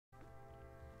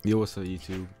Yo, what's up,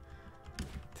 YouTube?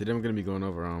 Today I'm gonna be going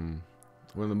over one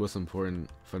of the most important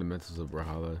fundamentals of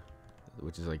Brawlhalla,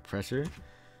 which is like pressure.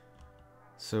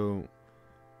 So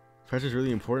pressure is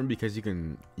really important because you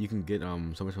can get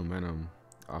so much momentum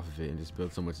off of it and just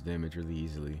build so much damage really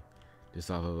easily,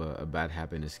 just off of a bad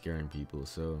habit of scaring people.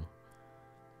 So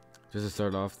just to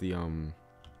start off, the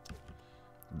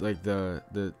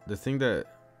the thing that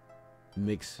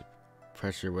makes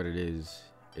pressure what it is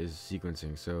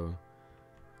sequencing. So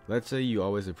let's say you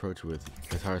always approach with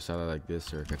guitar salad like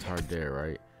this or guitar dare,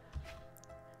 right?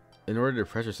 In order to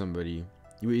pressure somebody,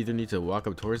 you either need to walk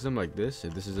up towards them like this,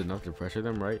 if this is enough to pressure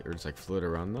them, right? Or just like float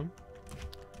around them.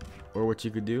 Or what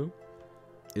you could do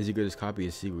is you could just copy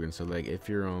a sequence. So like if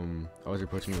you're always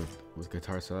approaching with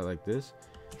guitar salad like this,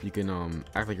 you can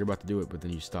act like you're about to do it, but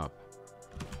then you stop.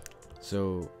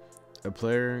 So a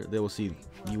player, they will see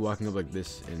you walking up like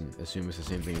this and assume it's the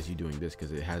same thing as you doing this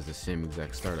because it has the same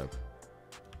exact startup.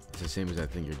 It's the same as that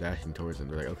thing, you're dashing towards them.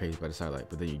 They're like, okay, he's about to sidelight,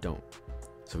 but then you don't.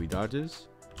 So he dodges,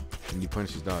 and you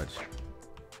punish his dodge.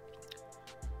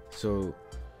 So,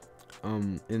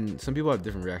 and some people have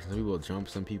different reactions. Some people jump,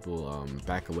 some people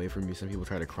back away from you, some people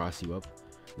try to cross you up.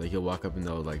 Like you'll walk up and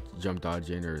they'll like jump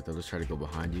dodge in, or they'll just try to go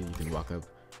behind you. You can walk up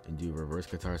and do reverse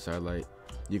guitar sidelight.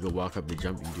 You can walk up and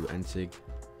jump, you can do N-sig.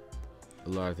 A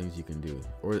lot of things you can do.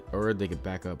 Or they could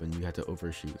back up and you have to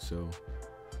overshoot. So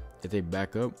if they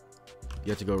back up, you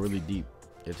have to go really deep.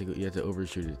 You have to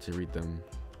overshoot it to read them.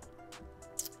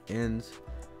 And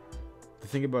the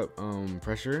thing about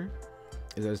pressure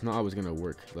is that it's not always gonna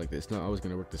work. Like it's not always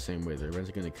gonna work the same way. They're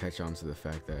eventually gonna catch on to the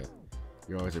fact that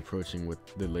you're always approaching with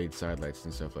delayed sidelights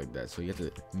and stuff like that. So you have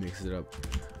to mix it up.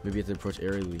 Maybe you have to approach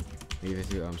aerially. Maybe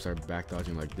you have to start back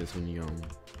dodging like this when you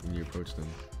approach them.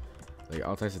 Like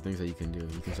all types of things that you can do.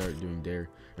 You can start doing dare,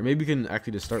 or maybe you can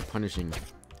actually just start punishing.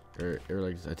 Or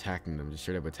like just attacking them, just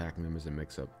straight up attacking them as a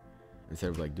mix-up.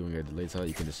 Instead of like doing a delayed side,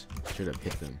 you can just straight up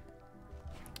hit them.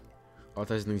 All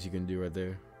types of things you can do right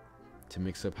there to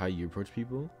mix up how you approach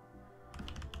people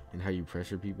and how you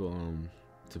pressure people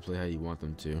to play how you want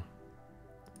them to.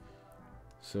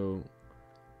 So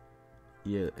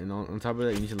yeah, and on top of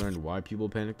that, you need to learn why people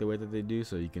panic the way that they do,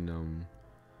 so you can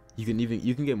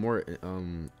get more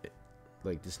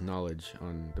like this knowledge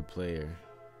on the player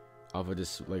off of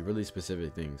just like really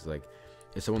specific things. Like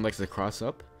if someone likes to cross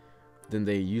up, then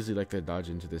they usually like to dodge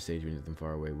into the stage when you hit them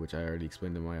far away, which I already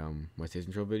explained in my my stage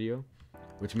control video,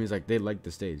 which means like they like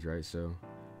the stage, right? So,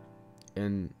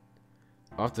 and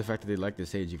off the fact that they like the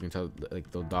stage, you can tell like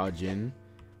they'll dodge in.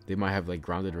 They might have like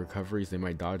grounded recoveries. They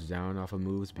might dodge down off of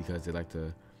moves because they like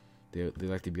to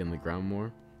be on the ground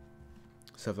more,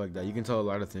 stuff like that. You can tell a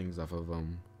lot of things off of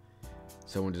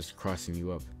someone just crossing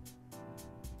you up.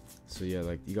 So yeah,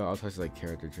 like you got all types of like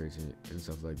character traits and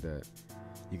stuff like that.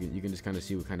 You can just kind of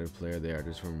see what kind of player they are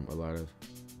just from a lot of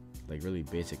like really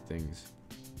basic things.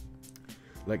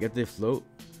 Like if they float,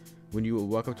 when you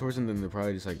walk up towards them, then they're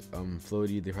probably just like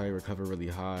floaty. They probably recover really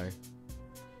high.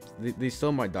 They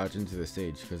still might dodge into the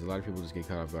stage because a lot of people just get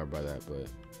caught off guard by that, but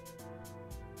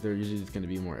they're usually just gonna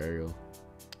be more aerial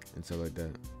and stuff like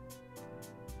that.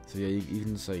 So yeah, you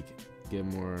can just like get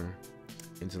more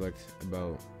intellect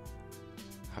about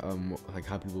like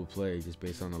how people play just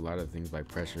based on a lot of things by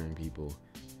pressuring people.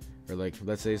 Or like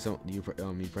let's say you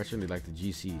pressure and they like the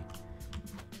GC,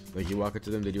 like you walk up to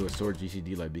them, they do a sword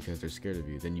GCD like because they're scared of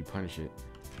you, then you punish it,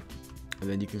 and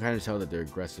then you can kind of tell that they're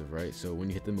aggressive, right? So when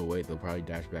you hit them away, they'll probably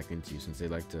dash back into you since they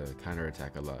like to counter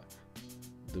attack a lot.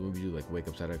 The movie do like wake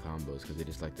up side of combos because they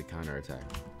just like to counter attack,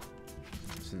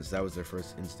 since that was their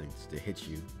first instinct, to hit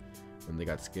you when they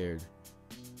got scared.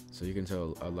 So you can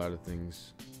tell a lot of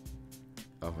things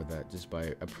off of that just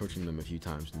by approaching them a few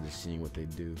times and just seeing what they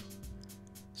do.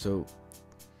 So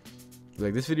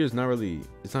like this video is not really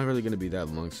gonna be that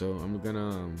long, so I'm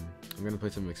gonna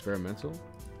play some experimental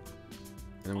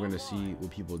and I'm gonna see what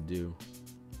people do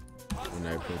when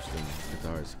I approach them with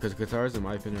guitars, because guitars in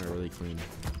my opinion are really clean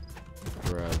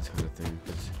for this kind of thing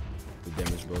because the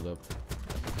damage build up.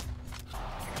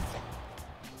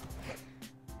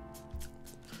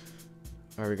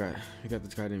 Alright, we got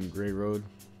this guy named Gray Road.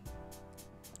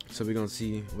 So we're gonna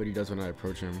see what he does when I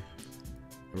approach him.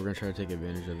 And we're gonna try to take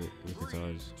advantage of it with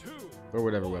guitars. Or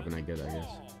whatever weapon I get, I guess.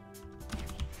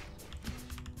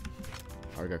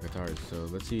 I already got guitars, so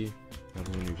let's see what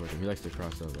happens when we approach him. He likes to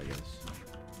cross up, I guess.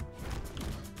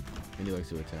 And he likes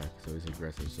to attack, so he's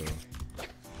aggressive, so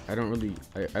I don't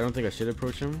think I should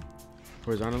approach him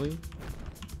horizontally.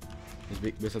 Just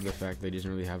based on the fact that he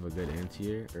doesn't really have a good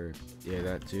anti-air, or yeah,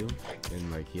 that too. And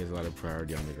like he has a lot of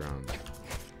priority on the ground.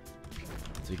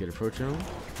 So you can approach him,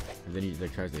 and then he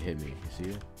like tries to hit me. You see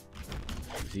it?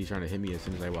 You see he's trying to hit me as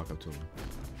soon as I walk up to him.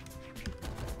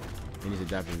 And he's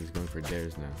adapting, he's going for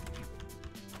dares now.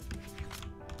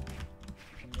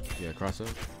 Yeah, cross up.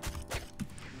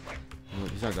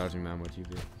 He's not dodging that much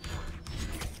either.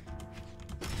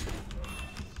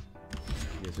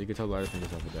 Yeah, so you can tell a lot of things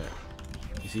off of that.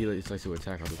 You see, it's like to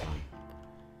attack all the time.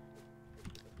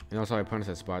 And also I punished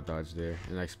that spot dodge there,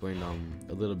 and I explained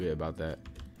a little bit about that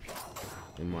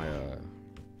in my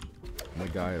my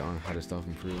guide on how to stealth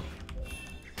improve.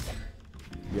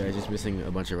 Yeah, he's just missing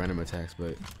a bunch of random attacks,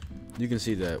 but you can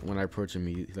see that when I approach him,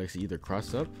 he likes to either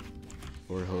cross up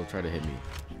or he'll try to hit me.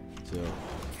 So,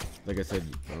 like I said,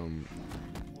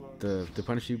 to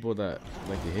punish people that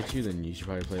like to hit you, then you should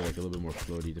probably play like a little bit more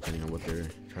floaty, depending on what they're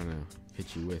trying to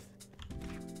hit you with.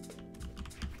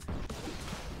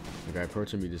 Like I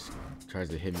approach him, he just tries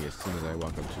to hit me as soon as I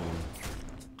walk up to him,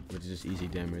 which is just easy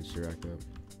damage to rack up.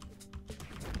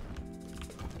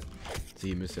 See,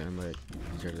 he missed it, and like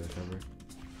he tried to cover.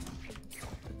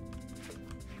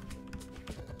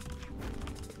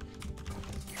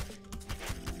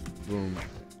 Boom.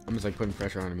 I'm just like putting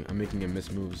pressure on him. I'm making him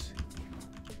miss moves.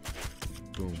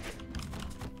 Boom.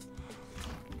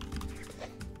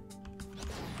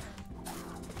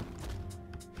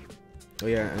 Oh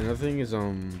yeah, another thing is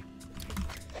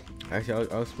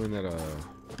actually I'll explain that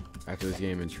after this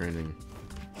game in training.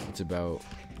 It's about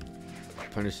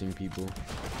punishing people.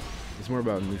 It's more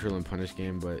about neutral and punish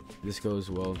game, but this goes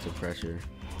well into pressure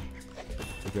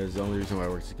because the only reason why it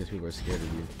works is because people are scared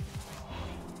of you.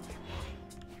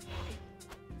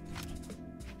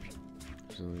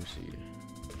 So let me see.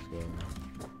 Let's go.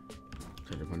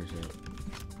 Try to punish that.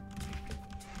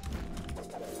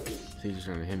 See, he's just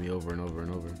trying to hit me over and over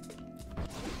and over.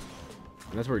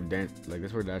 And that's where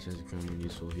that's where dash is becoming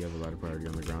useful if you have a lot of priority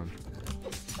on the ground.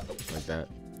 Like that.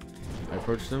 I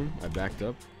approached him, I backed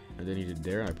up, and then he did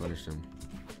dare, I punished him.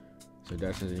 So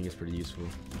dash sensing is pretty useful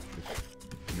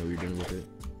if you know what you're doing with it.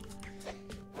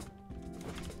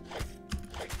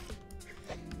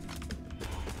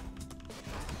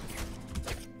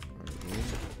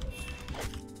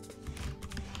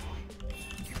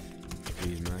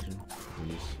 He's mashing,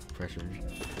 and he's pressuring.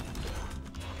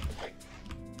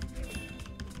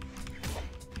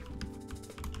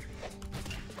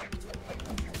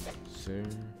 Sir.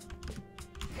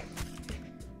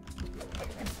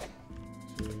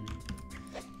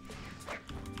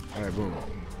 Alright, boom.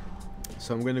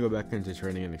 So I'm gonna go back into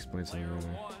training and explain something right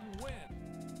now.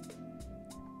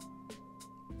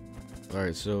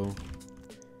 Alright, so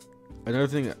another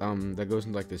thing that goes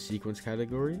into like the sequence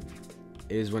category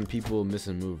is when people miss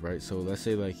a move, right? So let's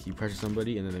say like you pressure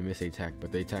somebody and then they miss a attack,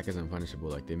 but the attack isn't punishable,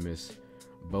 like they miss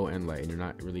bow and light and you're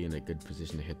not really in a good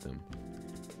position to hit them.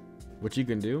 What you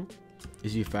can do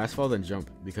is you fast fall then jump,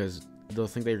 because they'll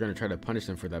think that you're going to try to punish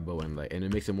them for that bow and light, and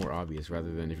it makes it more obvious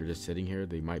rather than if you're just sitting here,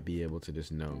 they might be able to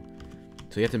just know.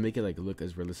 So you have to make it like look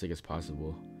as realistic as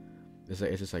possible. It's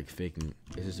just like faking,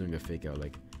 it's just doing a fake out.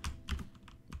 Like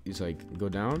it's like go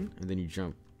down and then you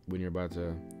jump when you're about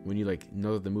to, when you like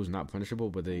know that the move's not punishable,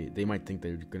 but they might think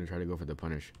they're going to try to go for the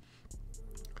punish.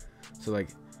 So like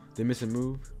they miss a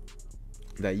move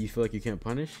that you feel like you can't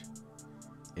punish,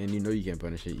 and you know you can't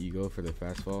punish it, you go for the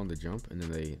fast fall and the jump, and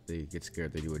then they get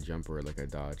scared, they do a jump or like a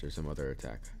dodge or some other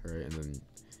attack, right? And then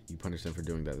you punish them for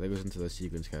doing that. That goes into the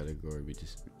sequence category, but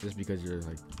just because you're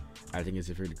like acting as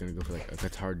if you're gonna go for like a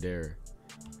Qatar dare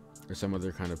or some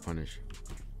other kind of punish.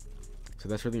 So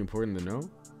that's really important to know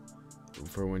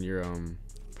for when you're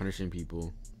punishing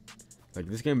people. Like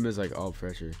this game is like all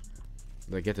pressure.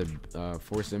 Like you have to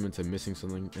force them into missing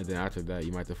something, and then after that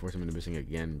you might have to force them into missing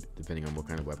again, depending on what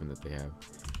kind of weapon that they have.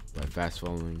 By fast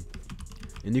falling,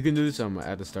 and you can do this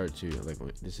at the start too. Like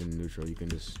this in neutral, you can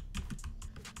just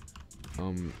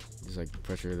like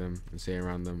pressure them and stay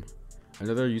around them.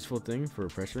 Another useful thing for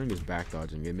pressuring is back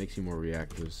dodging. It makes you more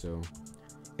reactive, so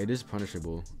it is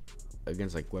punishable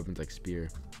against like weapons like spear.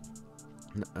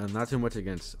 Not too much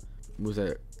against moves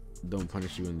that don't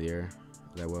punish you in the air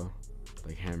that well,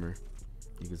 like hammer,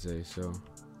 you could say. So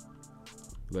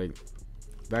like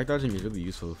back dodging is really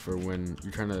useful for when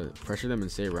you're trying to pressure them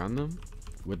and stay around them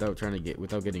without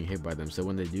getting hit by them. So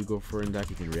when they do go for an attack,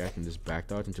 you can react and just back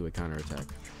dodge into a counter attack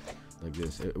like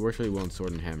this. It works really well in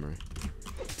sword and hammer.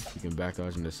 You can back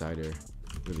dodge into side air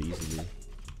really easily,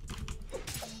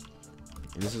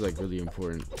 and this is like really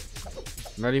important.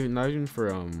 Not even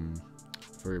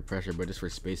for pressure, but just for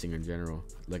spacing in general.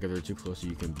 Like if they're too close,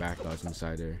 you can back dodge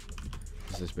inside air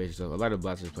just to space yourself. A lot of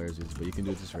Blaster players do this, but you can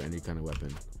do this for any kind of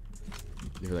weapon.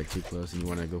 If you're like too close and you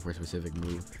want to go for a specific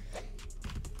move.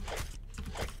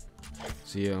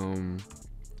 See,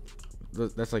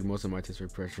 that's like most of my tips for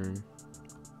pressuring.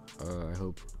 I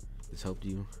hope this helped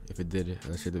you. If it did,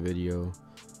 share the video,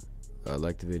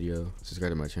 like the video,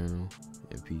 subscribe to my channel,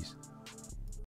 and peace.